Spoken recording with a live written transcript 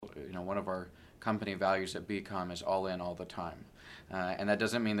one of our company values at BCOM is all in all the time. And that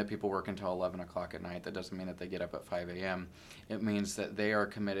doesn't mean that people work until 11 o'clock at night. That doesn't mean that they get up at 5 a.m. It means that they are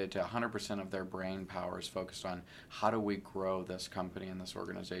committed to 100% of their brain power is focused on how do we grow this company and this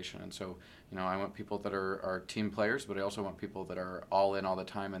organization. And so, I want people that are team players, but I also want people that are all in all the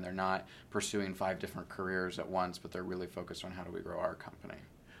time, and they're not pursuing 5 different careers at once, but they're really focused on how do we grow our company.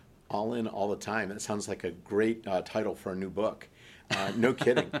 All in all the time. That sounds like a great title for a new book. No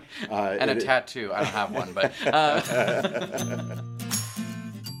kidding. And a tattoo. I don't have one, but...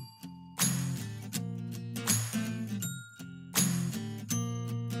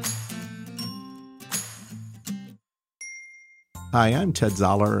 Hi, I'm Ted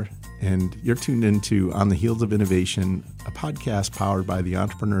Zoller, and you're tuned into On the Heels of Innovation, a podcast powered by the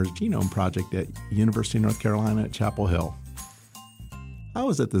Entrepreneur's Genome Project at University of North Carolina at Chapel Hill. How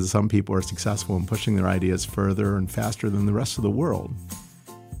is it that some people are successful in pushing their ideas further and faster than the rest of the world?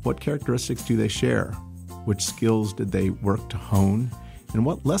 What characteristics do they share? Which skills did they work to hone? And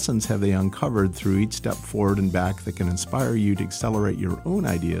what lessons have they uncovered through each step forward and back that can inspire you to accelerate your own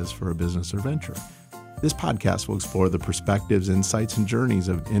ideas for a business or venture? This podcast will explore the perspectives, insights, and journeys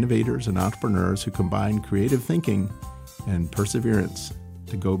of innovators and entrepreneurs who combine creative thinking and perseverance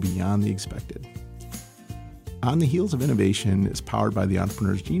to go beyond the expected. On the Heels of Innovation is powered by the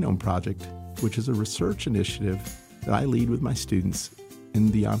Entrepreneur's Genome Project, which is a research initiative that I lead with my students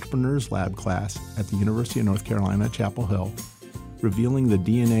in the Entrepreneurs Lab class at the University of North Carolina at Chapel Hill, revealing the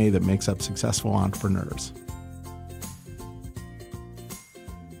DNA that makes up successful entrepreneurs.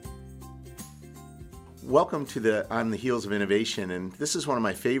 Welcome to the On the Heels of Innovation, and this is one of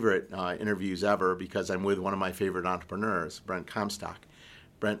my favorite interviews ever because I'm with one of my favorite entrepreneurs, Brent Comstock.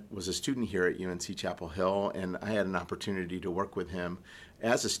 Brent was a student here at UNC Chapel Hill, and I had an opportunity to work with him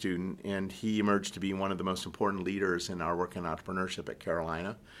as a student, and he emerged to be one of the most important leaders in our work in entrepreneurship at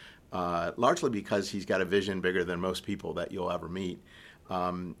Carolina, largely because he's got a vision bigger than most people that you'll ever meet.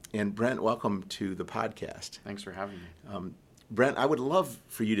 And Brent, welcome to the podcast. Thanks for having me. Brent, I would love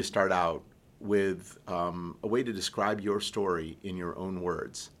for you to start out with a way to describe your story in your own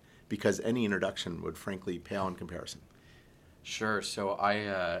words, because any introduction would frankly pale in comparison. Sure. So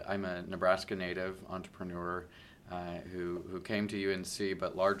I'm a Nebraska native entrepreneur who came to UNC,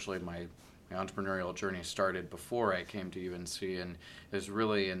 but largely my entrepreneurial journey started before I came to UNC, and is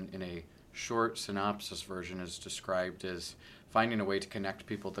really in a short synopsis version is described as finding a way to connect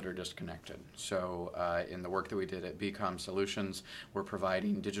people that are disconnected. So in the work that we did at BCOM Solutions, we're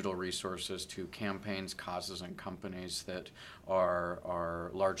providing digital resources to campaigns, causes, and companies that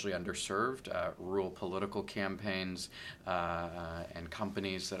are largely underserved, rural political campaigns, and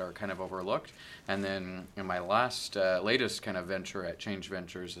companies that are kind of overlooked. And then in my latest kind of venture at Change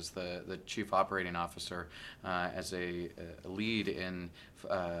Ventures as the Chief Operating Officer, as a lead in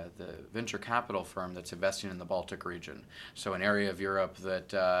the venture capital firm that's investing in the Baltic region. So an area of Europe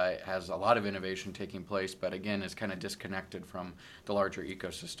that has a lot of innovation taking place, but again is kind of disconnected from the larger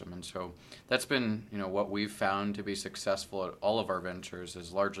ecosystem. And so that's been what we've found to be successful at all of our ventures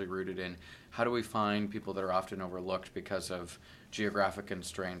is largely rooted in how do we find people that are often overlooked because of geographic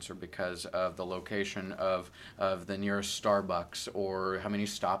constraints or because of the location of the nearest Starbucks or how many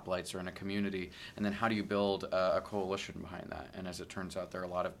stoplights are in a community, and then how do you build a coalition behind that? And as it turns out, there are a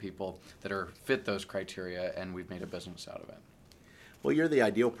lot of people that fit those criteria, and we've made a business out of it. Well, you're the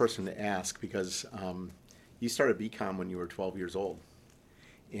ideal person to ask because you started BCOM when you were 12 years old.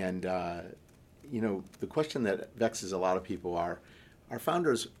 And, the question that vexes a lot of people are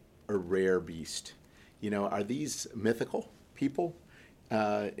founders a rare beast? Are these mythical people?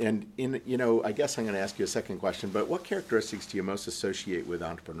 I guess I'm going to ask you a second question, but what characteristics do you most associate with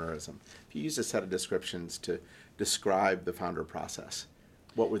entrepreneurism? If you use a set of descriptions to describe the founder process,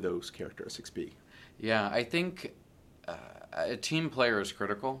 what would those characteristics be? Yeah, I think a team player is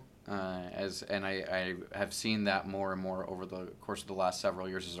critical, and I have seen that more and more over the course of the last several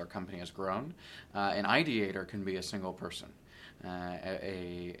years as our company has grown. An ideator can be a single person.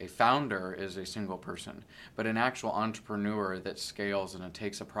 A founder is a single person, but an actual entrepreneur that scales and it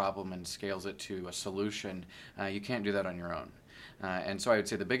takes a problem and scales it to a solution, you can't do that on your own. And so I would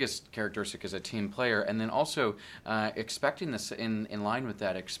say the biggest characteristic is a team player, and then also expecting this in line with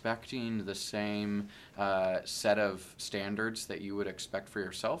that, expecting the same set of standards that you would expect for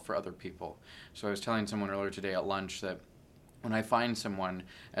yourself for other people. So I was telling someone earlier today at lunch that when I find someone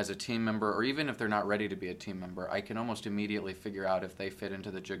as a team member, or even if they're not ready to be a team member, I can almost immediately figure out if they fit into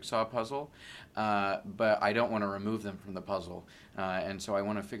the jigsaw puzzle, but I don't want to remove them from the puzzle. And so I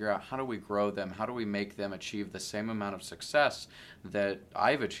want to figure out how do we grow them, how do we make them achieve the same amount of success that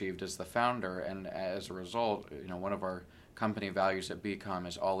I've achieved as the founder, and as a result, one of our company values at BCOM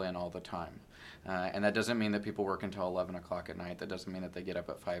is all in all the time. And that doesn't mean that people work until 11 o'clock at night. That doesn't mean that they get up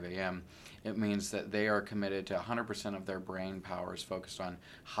at 5 a.m. It means that they are committed to 100% of their brain power is focused on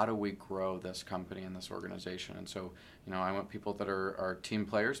how do we grow this company and this organization. And so, I want people that are team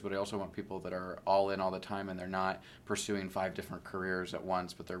players, but I also want people that are all in all the time, and they're not pursuing 5 different careers at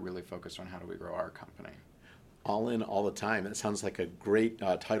once, but they're really focused on how do we grow our company. All in all the time. That sounds like a great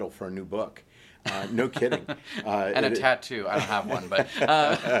title for a new book. No kidding. And a tattoo. I don't have one, but...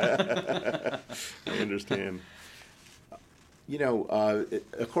 I understand.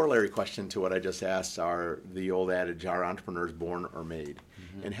 A corollary question to what I just asked are the old adage, are entrepreneurs born or made?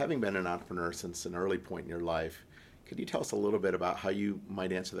 Mm-hmm. And having been an entrepreneur since an early point in your life, could you tell us a little bit about how you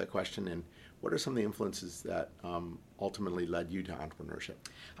might answer that question, and what are some of the influences that ultimately led you to entrepreneurship?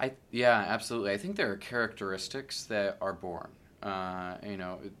 Yeah, absolutely. I think there are characteristics that are born.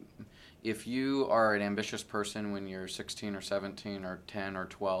 If you are an ambitious person when you're 16 or 17 or 10 or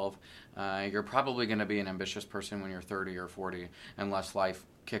 12, you're probably going to be an ambitious person when you're 30 or 40, unless life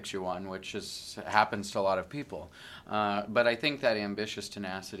kicks you one, which happens to a lot of people. But I think that ambitious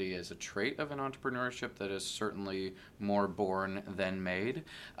tenacity is a trait of an entrepreneurship that is certainly more born than made.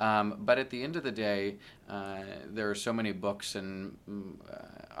 But at the end of the day, there are so many books and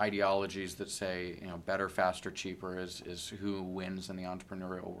ideologies that say, better, faster, cheaper is who wins in the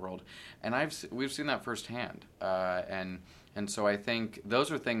entrepreneurial world. And we've seen that firsthand. And so I think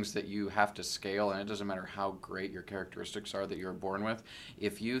those are things that you have to scale, and it doesn't matter how great your characteristics are that you're born with.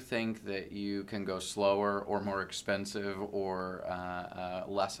 If you think that you can go slower or more expensive or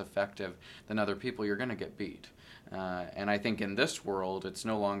less effective than other people, you're going to get beat. And I think in this world, it's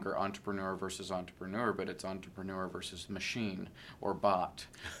no longer entrepreneur versus entrepreneur, but it's entrepreneur versus machine or bot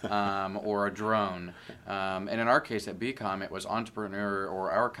or a drone. And in our case at BCOM, it was entrepreneur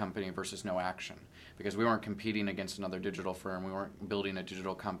or our company versus no action, because we weren't competing against another digital firm. We weren't building a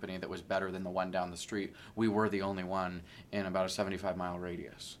digital company that was better than the one down the street. We were the only one in about a 75-mile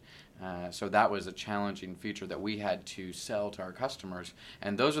radius. So that was a challenging feature that we had to sell to our customers.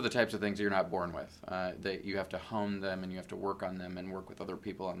 And those are the types of things that you're not born with, that you have to hone them and you have to work on them and work with other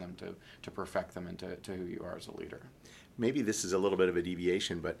people on them to perfect them into who you are as a leader. Maybe this is a little bit of a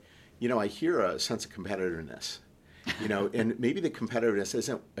deviation, but, I hear a sense of competitiveness, and maybe the competitiveness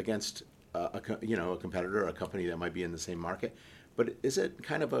isn't against a competitor, a company that might be in the same market, but is it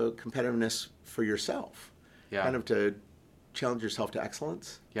kind of a competitiveness for yourself? Yeah. Kind of to challenge yourself to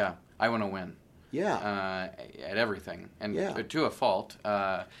excellence? Yeah, I want to win. Yeah. At everything, and yeah. to a fault.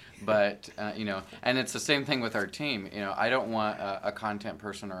 But and it's the same thing with our team. I don't want a content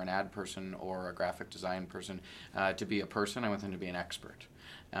person or an ad person or a graphic design person to be a person. I want them to be an expert.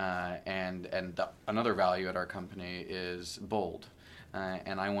 Another value at our company is bold.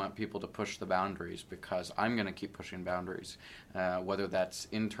 And I want people to push the boundaries because I'm going to keep pushing boundaries, whether that's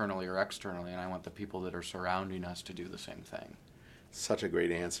internally or externally, and I want the people that are surrounding us to do the same thing. Such a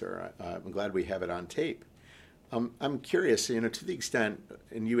great answer. I'm glad we have it on tape. I'm curious, to the extent,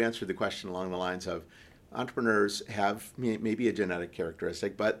 and you answered the question along the lines of entrepreneurs have maybe a genetic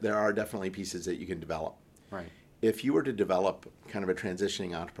characteristic, but there are definitely pieces that you can develop. Right. If you were to develop kind of a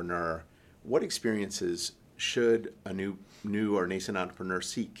transitioning entrepreneur, what experiences should a new or nascent entrepreneur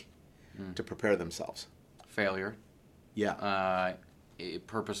seek to prepare themselves? Failure. Yeah.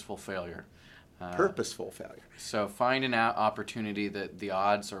 Purposeful failure. Purposeful failure. So find an opportunity that the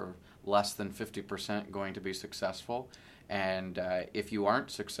odds are less than 50% going to be successful. And if you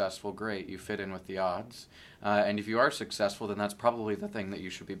aren't successful, great, you fit in with the odds. And if you are successful, then that's probably the thing that you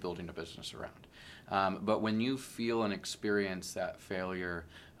should be building a business around. But when you feel and experience that failure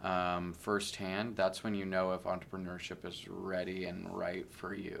firsthand, that's when you know if entrepreneurship is ready and right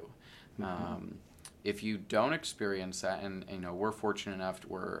for you. Mm-hmm. If you don't experience that, and we're fortunate enough,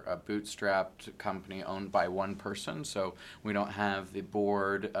 we're a bootstrapped company owned by one person, so we don't have the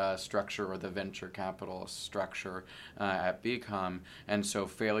board structure or the venture capital structure at BCOM, and so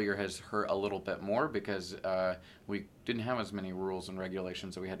failure has hurt a little bit more because we didn't have as many rules and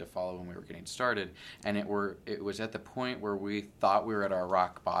regulations that we had to follow when we were getting started, and it was at the point where we thought we were at our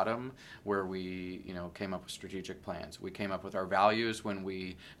rock bottom, where we came up with strategic plans. We came up with our values when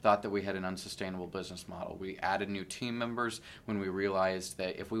we thought that we had an unsustainable business model. We added new team members when we realized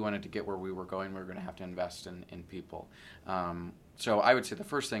that if we wanted to get where we were going, we were going to have to invest in people. So I would say the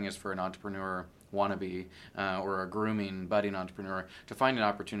first thing is for an entrepreneur wannabe or a grooming budding entrepreneur to find an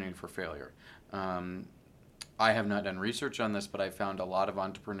opportunity for failure. I have not done research on this, but I found a lot of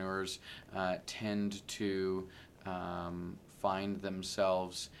entrepreneurs tend to find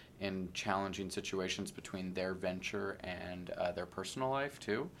themselves in challenging situations between their venture and their personal life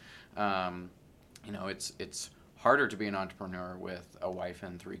too. It's harder to be an entrepreneur with a wife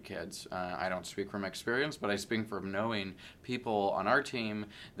and 3 kids. I don't speak from experience, but I speak from knowing people on our team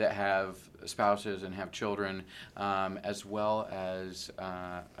that have spouses and have children, as well as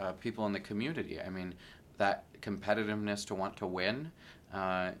people in the community. I mean, that competitiveness to want to win,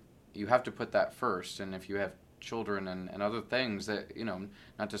 you have to put that first. And if you have children and other things that,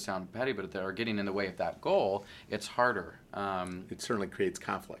 not to sound petty, but that are getting in the way of that goal, it's harder. It certainly creates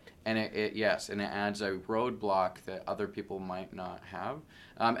conflict. And it adds a roadblock that other people might not have.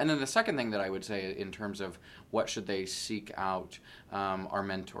 And then the second thing that I would say in terms of what should they seek out are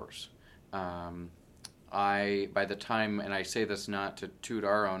mentors. By the time, and I say this not to toot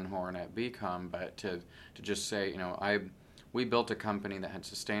our own horn at BCOM, but to just say, we built a company that had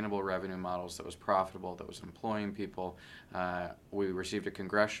sustainable revenue models, that was profitable, that was employing people. We received a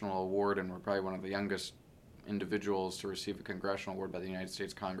congressional award, and we're probably one of the youngest individuals to receive a congressional award by the United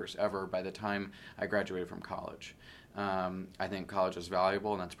States Congress ever by the time I graduated from college. I think college is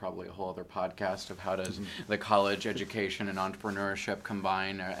valuable, and that's probably a whole other podcast of how does the college education and entrepreneurship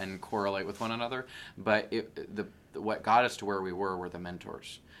combine and correlate with one another. But what got us to where we were the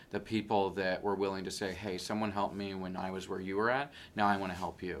mentors. The people that were willing to say, hey, someone helped me when I was where you were at, now I want to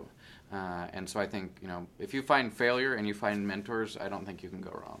help you. And so I think, if you find failure and you find mentors, I don't think you can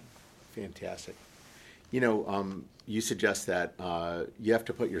go wrong. Fantastic. You suggest that you have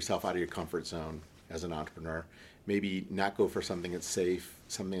to put yourself out of your comfort zone as an entrepreneur. Maybe not go for something that's safe,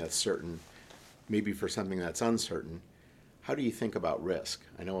 something that's certain, maybe for something that's uncertain. How do you think about risk?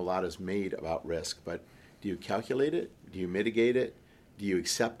 I know a lot is made about risk, but do you calculate it? Do you mitigate it? Do you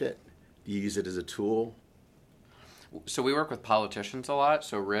accept it? Do you use it as a tool? So we work with politicians a lot,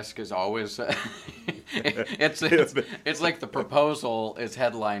 so risk is always it's like the proposal is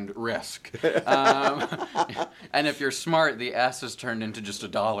headlined risk, and if you're smart, the S is turned into just a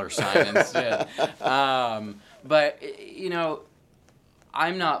dollar sign instead. But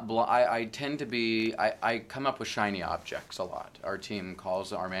I'm not. I tend to be. I come up with shiny objects a lot. Our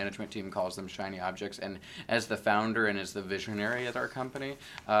management team calls them shiny objects. And as the founder and as the visionary at our company,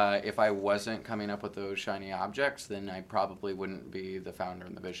 if I wasn't coming up with those shiny objects, then I probably wouldn't be the founder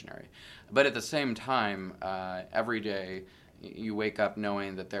and the visionary. But at the same time, every day you wake up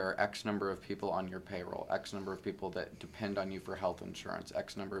knowing that there are X number of people on your payroll, X number of people that depend on you for health insurance,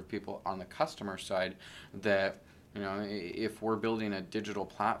 X number of people on the customer side that. If we're building a digital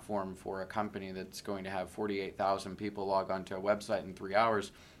platform for a company that's going to have 48,000 people log onto a website in 3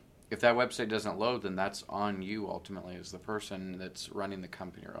 hours, if that website doesn't load, then that's on you ultimately as the person that's running the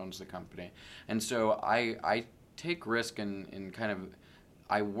company or owns the company. And so I take risk in kind of,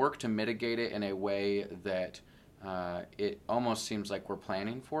 I work to mitigate it in a way that it almost seems like we're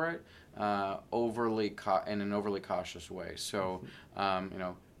planning for it, in an overly cautious way. So,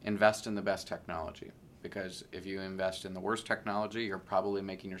 invest in the best technology. Because if you invest in the worst technology, you're probably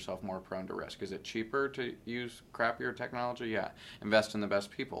making yourself more prone to risk. Is it cheaper to use crappier technology? Yeah. Invest in the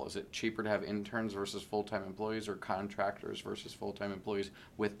best people. Is it cheaper to have interns versus full-time employees or contractors versus full-time employees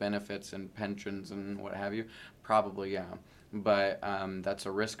with benefits and pensions and what have you? Probably, yeah. But that's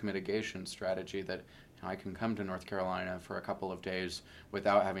a risk mitigation strategy that I can come to North Carolina for a couple of days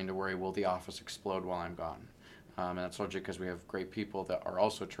without having to worry, will the office explode while I'm gone? And that's largely because we have great people that are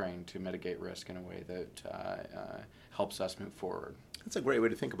also trained to mitigate risk in a way that helps us move forward. That's a great way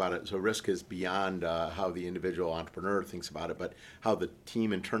to think about it. So risk is beyond how the individual entrepreneur thinks about it, but how the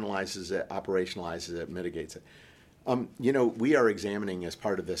team internalizes it, operationalizes it, mitigates it. We are examining as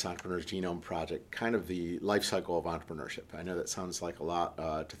part of this Entrepreneur's Genome Project kind of the life cycle of entrepreneurship. I know that sounds like a lot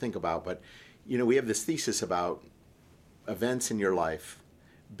to think about, but we have this thesis about events in your life,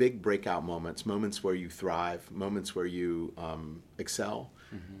 big breakout moments where you thrive, moments where you excel,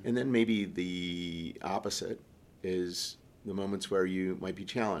 and then maybe the opposite is the moments where you might be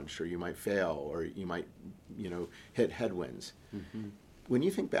challenged or you might fail or you might, hit headwinds. Mm-hmm. When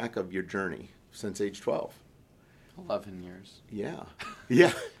you think back of your journey since age 12. 11 years. Yeah.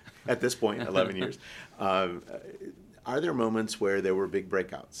 At this point, 11 years. Are there moments where there were big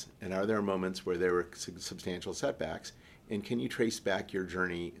breakouts? And are there moments where there were substantial setbacks? And can you trace back your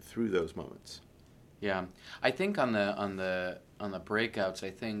journey through those moments? Yeah, I think on the breakouts,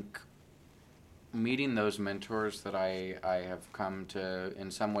 I think meeting those mentors that I have come to in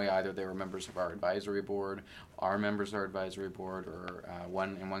some way, either they were members of our advisory board, are members of our advisory board, or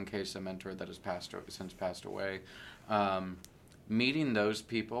in one case a mentor that has since passed away. Meeting those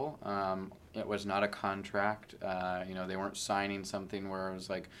people, it was not a contract. They weren't signing something where it was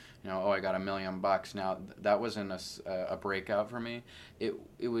like, I got $1 million. Now that wasn't a breakout for me.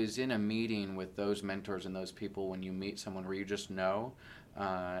 It was in a meeting with those mentors and those people when you meet someone where you just know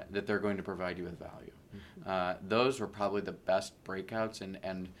that they're going to provide you with value. Those were probably the best breakouts,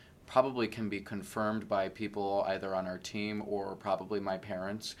 and probably can be confirmed by people either on our team or probably my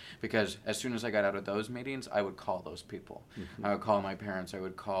parents, because as soon as I got out of those meetings, I would call those people. I would call my parents, I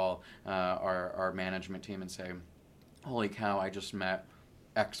would call our management team and say, holy cow, I just met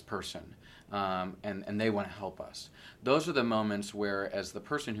X person, and they want to help us. Those are the moments where, as the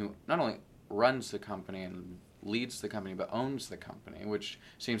person who not only runs the company and leads the company but owns the company, which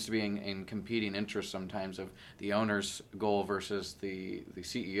seems to be in competing interests sometimes of the owner's goal versus the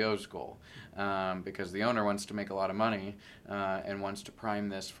CEO's goal, because the owner wants to make a lot of money and wants to prime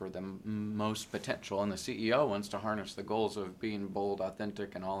this for the most potential, and the CEO wants to harness the goals of being bold,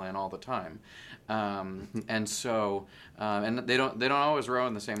 authentic, and all in all the time. And so and they don't always row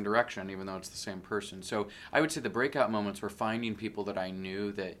in the same direction, even though it's the same person. So I would say the breakout moments were finding people that I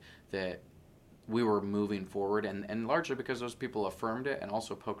knew that we were moving forward, and largely because those people affirmed it and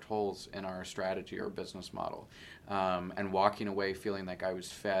also poked holes in our strategy or business model, and walking away feeling like I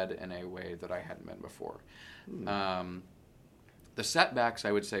was fed in a way that I hadn't been before. The setbacks,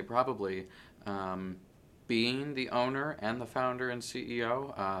 I would say, probably being the owner and the founder and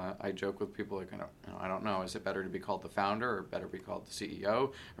CEO. I joke with people like, I don't know, is it better to be called the founder or better to be called the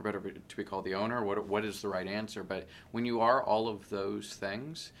CEO or better to be called the owner? What is the right answer? But when you are all of those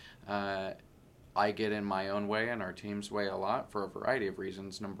things, I get in my own way and our team's way a lot for a variety of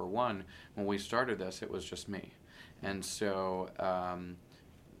reasons. Number one, when we started this, it was just me. And so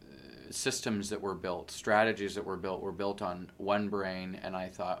systems that were built, strategies that were built on one brain, and I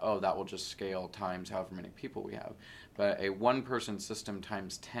thought, oh, that will just scale times however many people we have. But a one-person system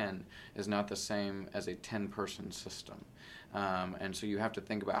times 10 is not the same as a 10-person system. And so you have to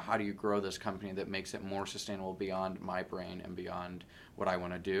think about, how do you grow this company that makes it more sustainable beyond my brain and beyond what I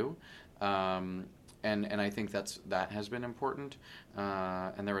want to do. And I think that has been important.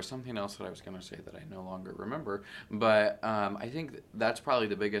 And there was something else that I was going to say that I no longer remember. But I think that's probably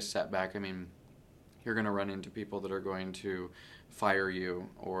the biggest setback. I mean, you're going to run into people that are going to fire you,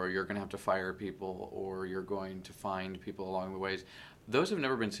 or you're going to have to fire people, or you're going to find people along the ways. Those have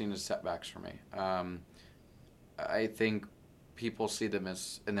never been seen as setbacks for me. I think people see them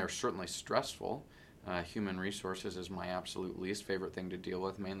as, and they're certainly stressful. Human resources is my absolute least favorite thing to deal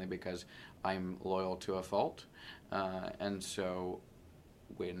with, mainly because I'm loyal to a fault. And so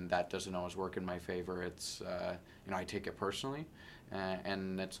when that doesn't always work in my favor, it's, I take it personally,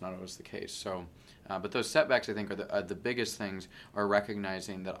 and that's not always the case. So, but those setbacks, I think, are the biggest things, are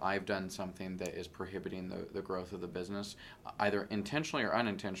recognizing that I've done something that is prohibiting the growth of the business, either intentionally or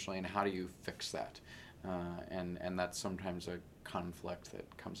unintentionally, and how do you fix that? And that's sometimes a conflict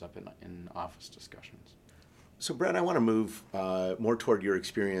that comes up in office discussions. So, Brett, I want to move more toward your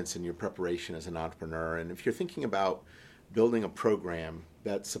experience and your preparation as an entrepreneur. And if you're thinking about building a program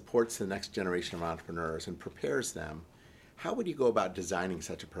that supports the next generation of entrepreneurs and prepares them, how would you go about designing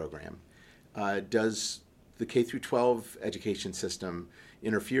such a program? Does the K through 12 education system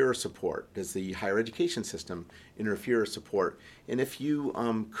interfere or support? Does the higher education system interfere or support? And if you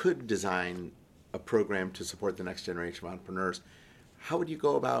could design a program to support the next generation of entrepreneurs, how would you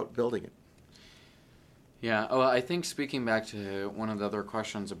go about building it? Yeah, well, I think speaking back to one of the other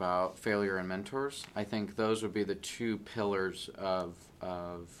questions about failure and mentors, I think those would be the two pillars of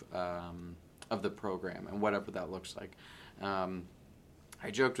the program, and whatever that looks like. I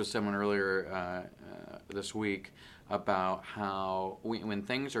joked with someone earlier this week about how when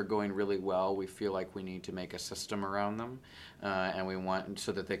things are going really well, we feel like we need to make a system around them, and we want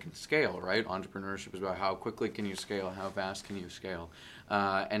so that they can scale, right? Entrepreneurship is about how quickly can you scale, how fast can you scale,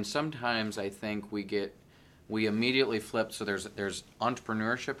 and sometimes I think we immediately flip. So there's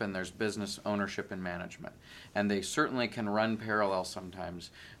entrepreneurship and there's business ownership and management, and they certainly can run parallel sometimes.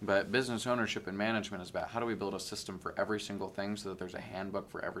 But business ownership and management is about how do we build a system for every single thing, so that there's a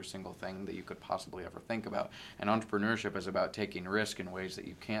handbook for every single thing that you could possibly ever think about. And entrepreneurship is about taking risk in ways that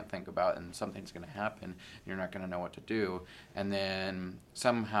you can't think about, and something's going to happen, and you're not going to know what to do. And then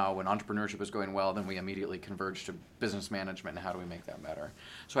somehow, when entrepreneurship is going well, then we immediately converge to business management and how do we make that better.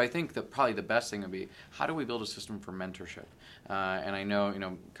 So I think that probably the best thing would be, how do we build a system for mentorship? And I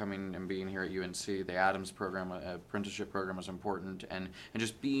know, coming and being here at UNC, the Adams program, apprenticeship program was important, and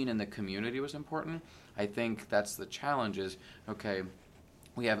just being in the community was important. I think that's the challenge is, okay,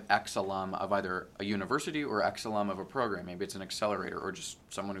 we have X alum of either a university or X alum of a program. Maybe it's an accelerator or just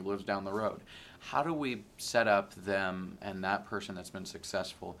someone who lives down the road. How do we set up them and that person that's been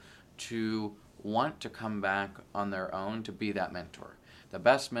successful to want to come back on their own to be that mentor? The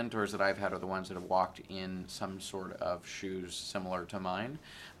best mentors that I've had are the ones that have walked in some sort of shoes similar to mine.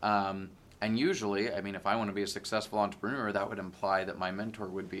 And usually, if I want to be a successful entrepreneur, that would imply that my mentor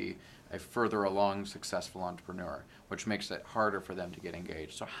would be a further along successful entrepreneur, which makes it harder for them to get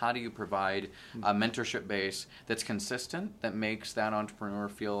engaged. So how do you provide a mentorship base that's consistent, that makes that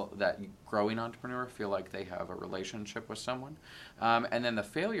growing entrepreneur feel like they have a relationship with someone? And then the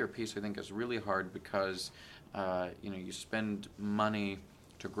failure piece, I think, is really hard because you spend money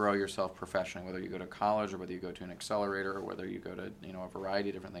to grow yourself professionally, whether you go to college or whether you go to an accelerator or whether you go to a variety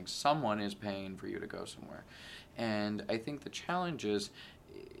of different things. Someone is paying for you to go somewhere. And I think the challenge is,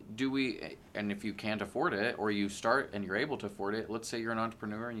 and if you can't afford it, or you start and you're able to afford it, let's say you're an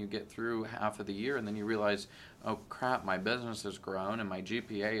entrepreneur and you get through half of the year and then you realize, oh crap, my business has grown and my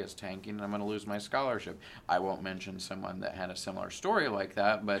GPA is tanking and I'm going to lose my scholarship. I won't mention someone that had a similar story like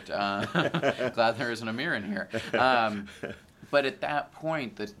that, but glad there isn't a mirror in here. But at that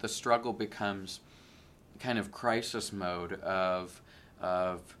point, the struggle becomes kind of crisis mode of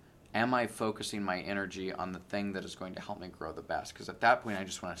am I focusing my energy on the thing that is going to help me grow the best? Because at that point, I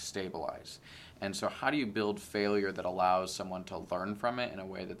just want to stabilize. And so how do you build failure that allows someone to learn from it in a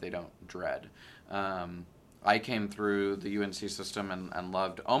way that they don't dread? I came through the UNC system and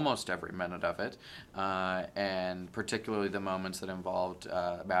loved almost every minute of it, and particularly the moments that involved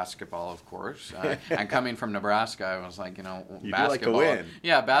basketball, of course. And coming from Nebraska, I was like, you basketball. Like to win.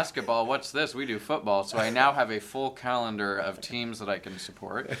 Yeah, basketball. What's this? We do football. So I now have a full calendar of teams that I can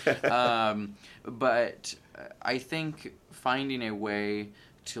support. But I think finding a way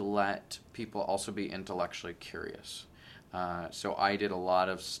to let people also be intellectually curious. So I did a lot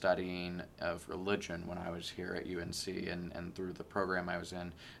of studying of religion when I was here at UNC, and through the program I was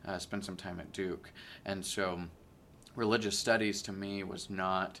in, spent some time at Duke. And so religious studies to me was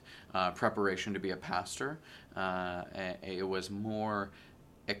not preparation to be a pastor. It was more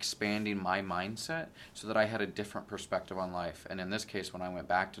expanding my mindset so that I had a different perspective on life. And in this case, when I went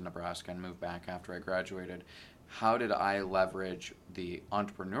back to Nebraska and moved back after I graduated, how did I leverage the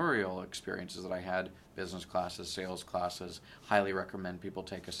entrepreneurial experiences that I had, business classes, sales classes, highly recommend people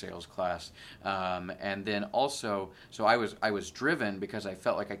take a sales class. And then also, so I was driven because I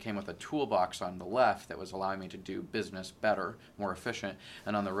felt like I came with a toolbox on the left that was allowing me to do business better, more efficient.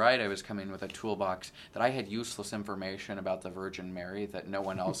 And on the right, I was coming with a toolbox that I had useless information about the Virgin Mary that no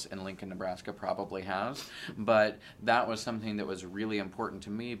one else in Lincoln, Nebraska probably has. But that was something that was really important to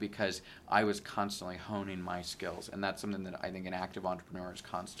me because I was constantly honing my skills. And that's something that I think an active entrepreneur is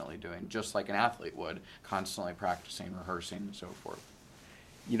constantly doing, just like an athlete would, constantly practicing, rehearsing, and so forth.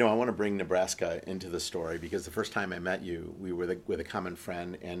 I want to bring Nebraska into the story because the first time I met you, we were with a common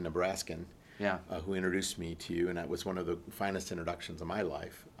friend and Nebraskan who introduced me to you, and that was one of the finest introductions of my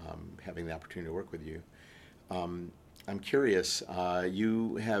life, having the opportunity to work with you. I'm curious,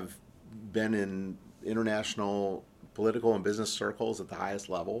 you have been in international political and business circles at the highest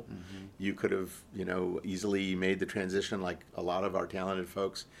level. Mm-hmm. You could have, easily made the transition like a lot of our talented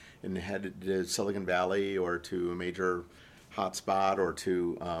folks and headed to Silicon Valley or to a major hotspot or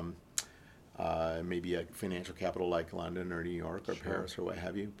to maybe a financial capital like London or New York or Paris or what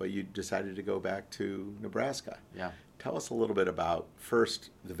have you. But you decided to go back to Nebraska. Yeah. Tell us a little bit about, first,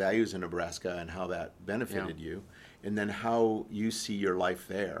 the values in Nebraska and how that benefited you, and then how you see your life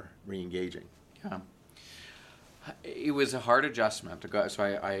there re-engaging. Yeah. It was a hard adjustment to go. So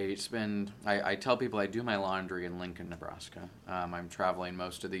I tell people I do my laundry in Lincoln, Nebraska. I'm traveling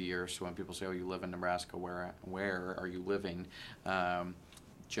most of the year. So when people say, "Oh, you live in Nebraska, where are you living?"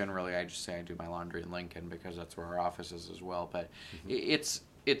 Generally, I just say I do my laundry in Lincoln because that's where our office is as well. But it's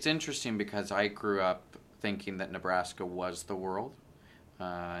interesting because I grew up thinking that Nebraska was the world,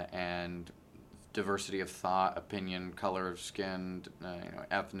 and diversity of thought, opinion, color of skin,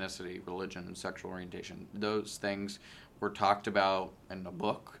 ethnicity, religion, sexual orientation. Those things were talked about in the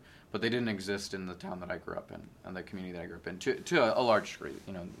book, but they didn't exist in the town that I grew up in and the community that I grew up in. To a large degree,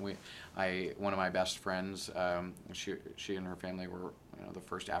 one of my best friends, she and her family were the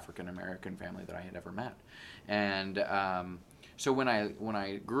first African American family that I had ever met, and so when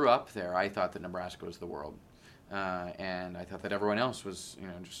I grew up there, I thought that Nebraska was the world, and I thought that everyone else was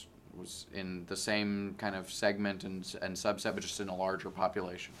was in the same kind of segment and subset, but just in a larger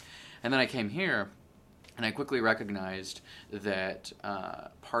population. And then I came here, and I quickly recognized that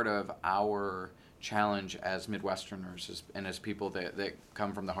part of our challenge as Midwesterners and as people that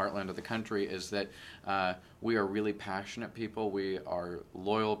come from the heartland of the country is that we are really passionate people. We are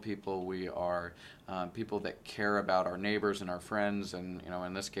loyal people. We are people that care about our neighbors and our friends, and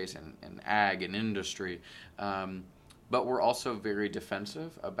in this case in ag and industry. But we're also very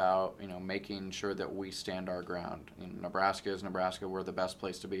defensive about, making sure that we stand our ground. Nebraska is Nebraska. We're the best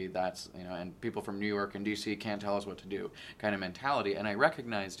place to be. That's, and people from New York and D.C. can't tell us what to do kind of mentality. And I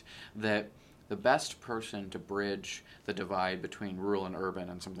recognized that the best person to bridge the divide between rural and urban,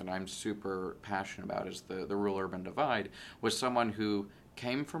 and something I'm super passionate about is the rural-urban divide, was someone who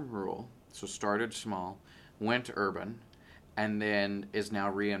came from rural, so started small, went urban, and then is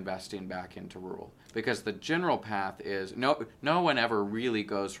now reinvesting back into rural. Because the general path is, no one ever really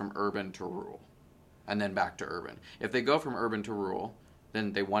goes from urban to rural and then back to urban. If they go from urban to rural,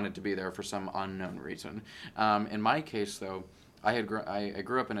 then they wanted to be there for some unknown reason. In my case, though, I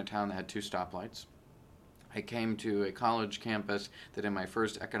grew up in a town that had 2 stoplights. I came to a college campus that in my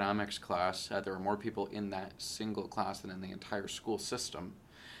first economics class, there were more people in that single class than in the entire school system.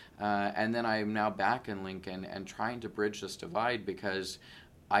 And then I'm now back in Lincoln and trying to bridge this divide, because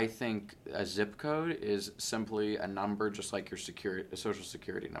I think a zip code is simply a number just like your social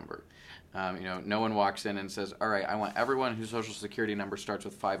security number. No one walks in and says, all right, I want everyone whose social security number starts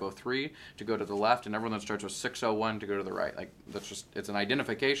with 503 to go to the left, and everyone that starts with 601 to go to the right. Like, it's an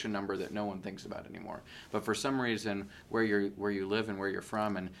identification number that no one thinks about anymore. But for some reason, where you live and where you're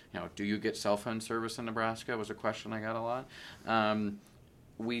from, and do you get cell phone service in Nebraska was a question I got a lot.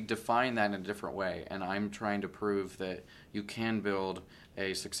 We define that in a different way, and I'm trying to prove that you can build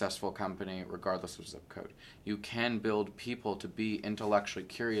a successful company regardless of zip code. You can build people to be intellectually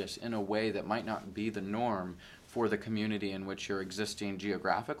curious in a way that might not be the norm for the community in which you're existing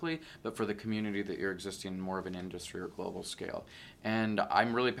geographically, but for the community that you're existing in more of an industry or global scale. And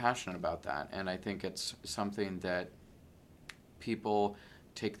I'm really passionate about that, and I think it's something that people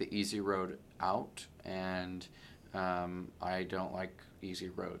take the easy road out, and I don't like easy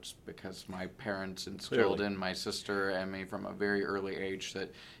roads, because my parents instilled in my sister and me from a very early age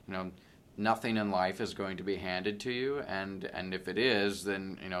that nothing in life is going to be handed to you, and if it is,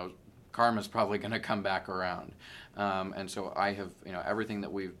 then karma's probably going to come back around. And so I have everything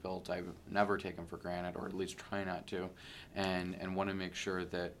that we've built, I've never taken for granted, or at least try not to, and want to make sure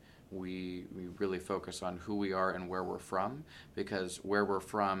that we really focus on who we are and where we're from, because where we're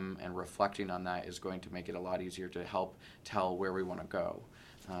from and reflecting on that is going to make it a lot easier to help tell where we want to go.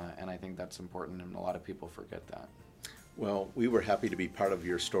 And I think that's important, and a lot of people forget that. Well, we were happy to be part of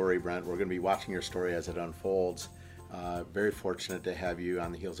your story, Brent. We're going to be watching your story as it unfolds. Very fortunate to have you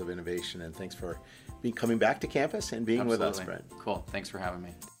on the Heels of Innovation, and thanks for coming back to campus and being with us, Brent. Cool. Thanks for having me.